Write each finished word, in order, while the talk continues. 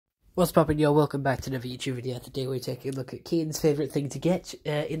What's poppin', yo? Welcome back to another YouTube video. Today we're taking a look at Keaton's favourite thing to get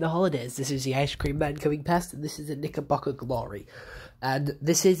in the holidays. This is the ice cream man coming past, and this is a NickabockaGlory. And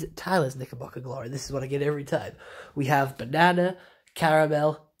this is Tyler's NickabockaGlory. This is what I get every time. We have banana,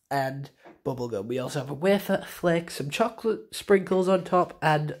 caramel, and bubblegum. We also have a wafer, flake, some chocolate sprinkles on top,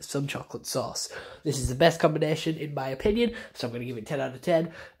 and some chocolate sauce. This is the best combination in my opinion, so I'm going to give it 10 out of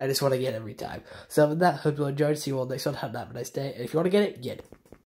 10, and it's what I get every time. So with that, hope you all enjoyed. See you all next one. Have a nice day, and if you want to get it, get it.